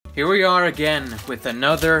Here we are again with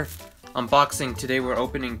another unboxing. Today we're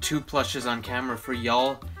opening two plushes on camera for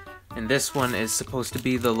y'all. And this one is supposed to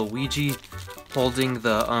be the Luigi holding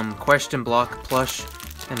the question block plush.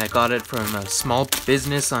 And I got it from a small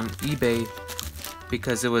business on eBay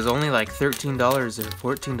because it was only like $13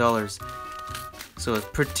 or $14. So it's a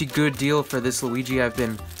pretty good deal for this Luigi. I've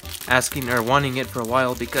been asking or wanting it for a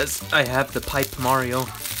while because I have the pipe Mario.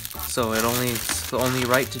 So it's the only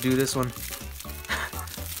right to do this one.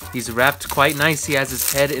 He's wrapped quite nice. He has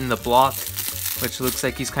his head in the block, which looks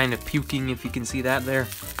like he's kind of puking, if you can see that there.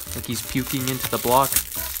 Like he's puking into the block.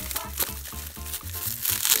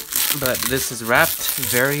 But this is wrapped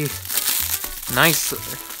very nice,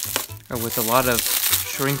 with a lot of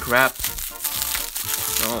shrink wrap.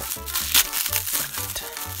 So,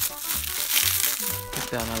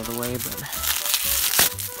 get that out of the way, but...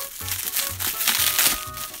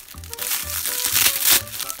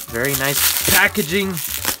 very nice packaging.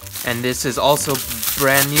 And this is also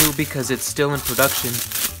brand new because it's still in production.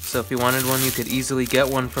 So if you wanted one, you could easily get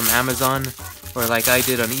one from Amazon or like I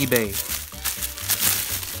did on eBay.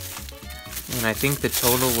 And I think the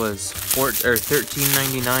total was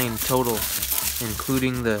 $13.99 total,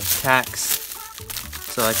 including the tax.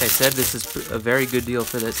 So like I said, this is a very good deal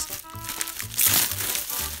for this.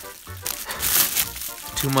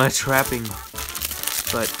 Too much wrapping,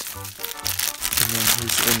 but and then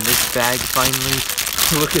he's in this bag finally.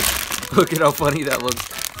 Look at how funny that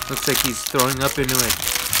looks. Looks like he's throwing up into it.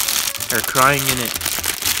 Or crying in it.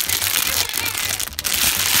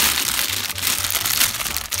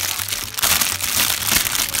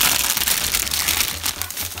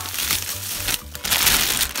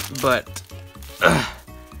 But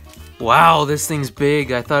wow, this thing's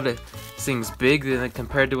big. I thought this thing's big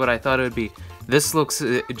compared to what I thought it would be. This looks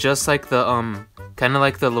just like the kind of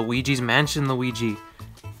like the Luigi's Mansion Luigi.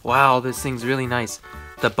 Wow, this thing's really nice.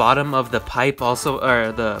 The bottom of the pipe also,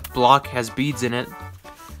 or the block, has beads in it.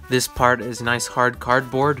 This part is nice hard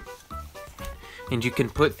cardboard. And you can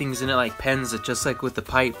put things in it like pens, just like with the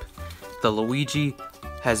pipe. The Luigi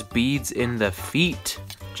has beads in the feet,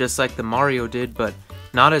 just like the Mario did, but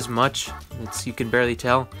not as much. You can barely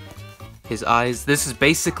tell. His eyes. This is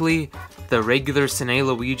basically the regular Sanei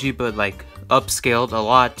Luigi, but like upscaled a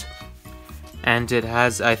lot. And it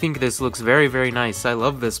has, I think this looks very, very nice. I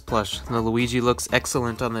love this plush. The Luigi looks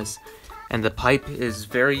excellent on this. And the pipe is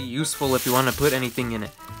very useful if you want to put anything in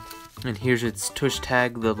it. And here's its tush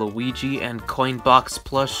tag, the Luigi and coin box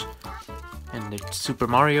plush. And the Super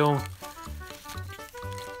Mario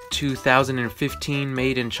 2015,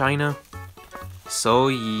 made in China. So,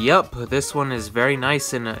 yep, this one is very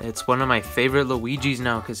nice. And it's one of my favorite Luigis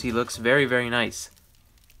now because he looks very, very nice.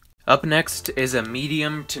 Up next is a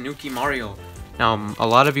medium Tanooki Mario. Now, a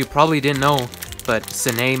lot of you probably didn't know, but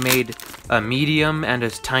Sanei made a medium and a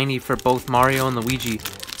tiny for both Mario and Luigi.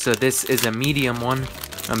 So this is a medium one,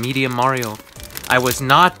 a medium Mario. I was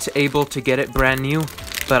not able to get it brand new,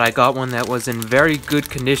 but I got one that was in very good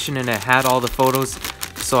condition and it had all the photos.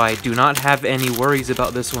 So I do not have any worries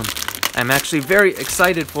about this one. I'm actually very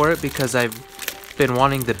excited for it because I've been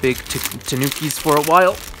wanting the big Tanookis for a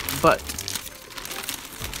while, but...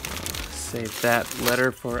 save that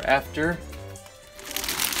letter for after.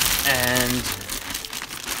 And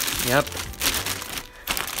yep,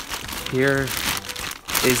 here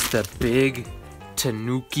is the big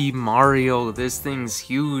Tanooki Mario. This thing's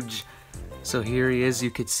huge. So here he is.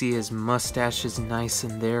 You could see his mustache is nice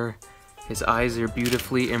in there. His eyes are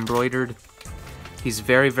beautifully embroidered. He's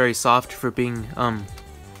very, very soft for being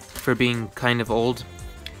kind of old.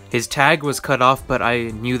 His tag was cut off, but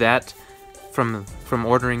I knew that from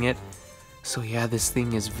ordering it. So yeah, this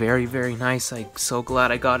thing is very, very nice. I'm so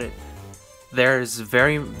glad I got it. There's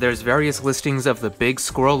various listings of the big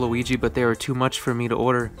squirrel Luigi, but they were too much for me to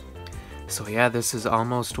order. So yeah, this is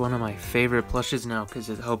almost one of my favorite plushes now because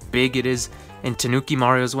of how big it is. And Tanooki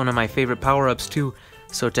Mario is one of my favorite power-ups too.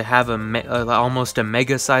 So to have almost a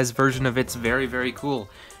mega-sized version of it's very, very cool.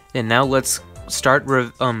 And now let's start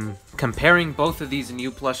comparing both of these new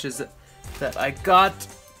plushes that I got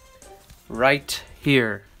right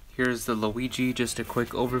here. Here's the Luigi, just a quick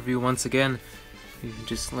overview once again.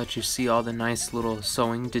 Just let you see all the nice little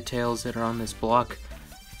sewing details that are on this block.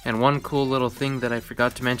 And one cool little thing that I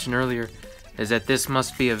forgot to mention earlier is that this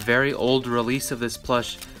must be a very old release of this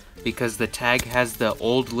plush because the tag has the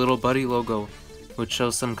old Little Buddy logo, which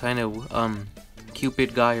shows some kind of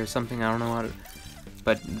Cupid guy or something. I don't know how to...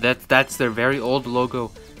 but that's their very old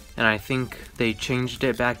logo, and I think they changed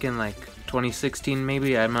it back in like 2016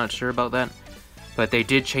 maybe. I'm not sure about that. But they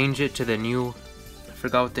did change it to the new, I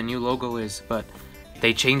forgot what the new logo is, but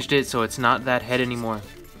they changed it so it's not that head anymore.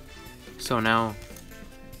 So now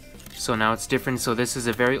So now it's different. So this is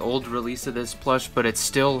a very old release of this plush, but it's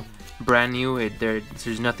still brand new.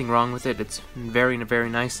 There's nothing wrong with it. It's very, very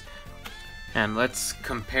nice. And let's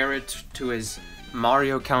compare it to his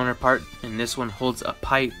Mario counterpart. And this one holds a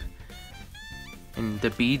pipe. And the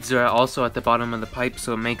beads are also at the bottom of the pipe,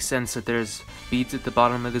 so it makes sense that there's beads at the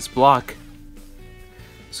bottom of this block.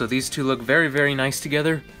 So these two look very, very nice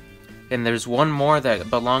together. And there's one more that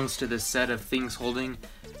belongs to this set of things holding,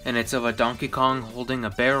 and it's of a Donkey Kong holding a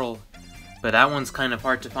barrel. But that one's kind of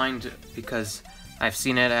hard to find because I've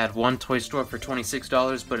seen it at one toy store for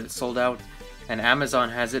 $26, but it's sold out. And Amazon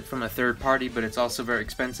has it from a third party, but it's also very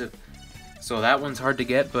expensive. So that one's hard to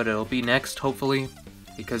get, but it'll be next, hopefully,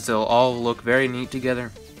 because they'll all look very neat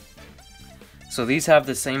together. So these have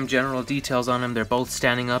the same general details on them. They're both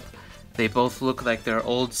standing up. They both look like their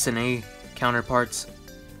old Sanei counterparts.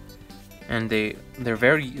 And they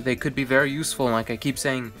could be very useful. Like I keep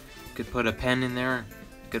saying, you could put a pen in there,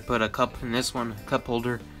 you could put a cup in this one, a cup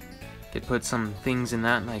holder, you could put some things in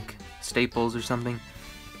that like staples or something.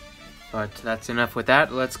 But that's enough with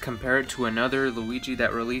that. Let's compare it to another Luigi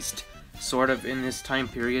that released sort of in this time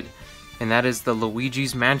period, and that is the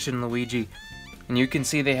Luigi's Mansion Luigi. And you can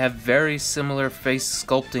see they have very similar face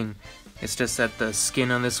sculpting. It's just that the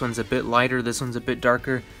skin on this one's a bit lighter, this one's a bit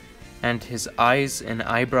darker, and his eyes and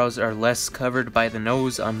eyebrows are less covered by the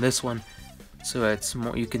nose on this one. So it's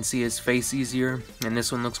more, you can see his face easier, and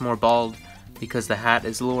this one looks more bald because the hat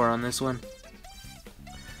is lower on this one.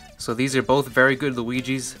 So these are both very good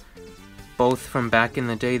Luigis, both from back in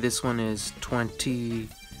the day. This one is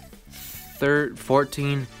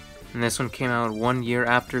 2014, and this one came out 1 year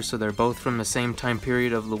after, so they're both from the same time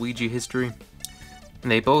period of Luigi history.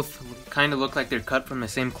 And they both kind of look like they're cut from the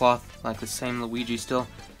same cloth, like the same Luigi still.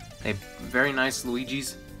 They very nice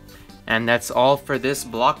Luigis. And that's all for this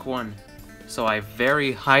block one. So I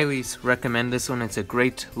very highly recommend this one. It's a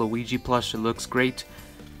great Luigi plush. It looks great.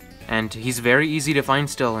 And he's very easy to find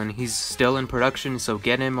still, and he's still in production, so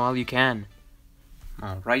get him while you can.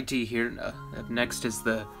 Alrighty, here up next is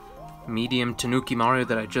the medium Tanooki Mario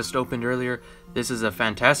that I just opened earlier. This is a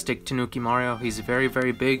fantastic Tanooki Mario. He's very,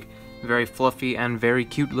 very big, very fluffy, and very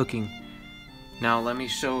cute looking. Now let me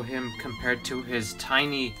show him compared to his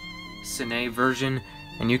tiny Sanei version,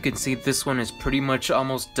 and you can see this one is pretty much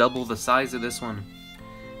almost double the size of this one.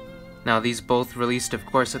 Now these both released of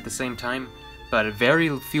course at the same time, but very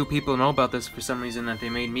few people know about this for some reason, that they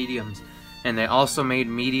made mediums. And they also made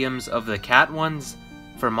mediums of the cat ones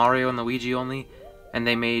for Mario and Luigi only, and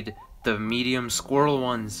they made the medium squirrel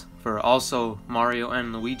ones for also Mario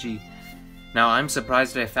and Luigi. Now I'm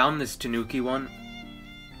surprised I found this Tanooki one,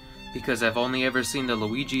 because I've only ever seen the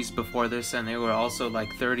Luigis before this, and they were also like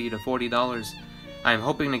 $30 to $40. I'm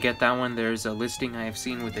hoping to get that one. There's a listing I have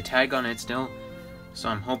seen with the tag on it still, so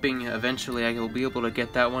I'm hoping eventually I will be able to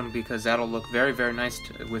get that one, because that'll look very, very nice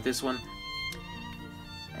with this one.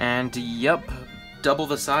 And yep, double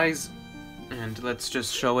the size. And let's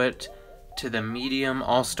just show it to the medium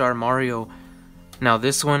All-Star Mario. Now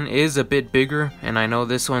this one is a bit bigger, and I know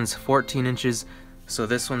this one's 14 inches, so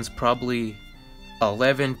this one's probably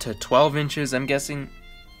 11 to 12 inches, I'm guessing.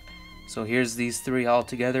 So here's these three all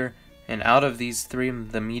together, and out of these three,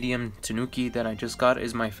 the medium Tanooki that I just got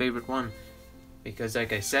is my favorite one, because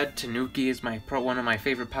like I said, Tanooki is one of my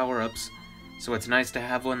favorite power-ups. So it's nice to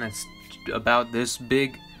have one that's about this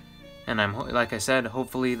big, and like I said,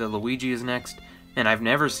 hopefully the Luigi is next. And I've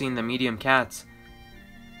never seen the medium cats,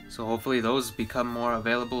 so hopefully those become more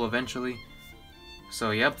available eventually.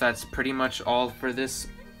 So yep, that's pretty much all for this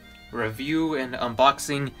review and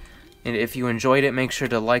unboxing. And if you enjoyed it, make sure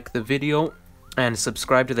to like the video and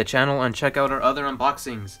subscribe to the channel and check out our other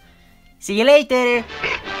unboxings. See you later!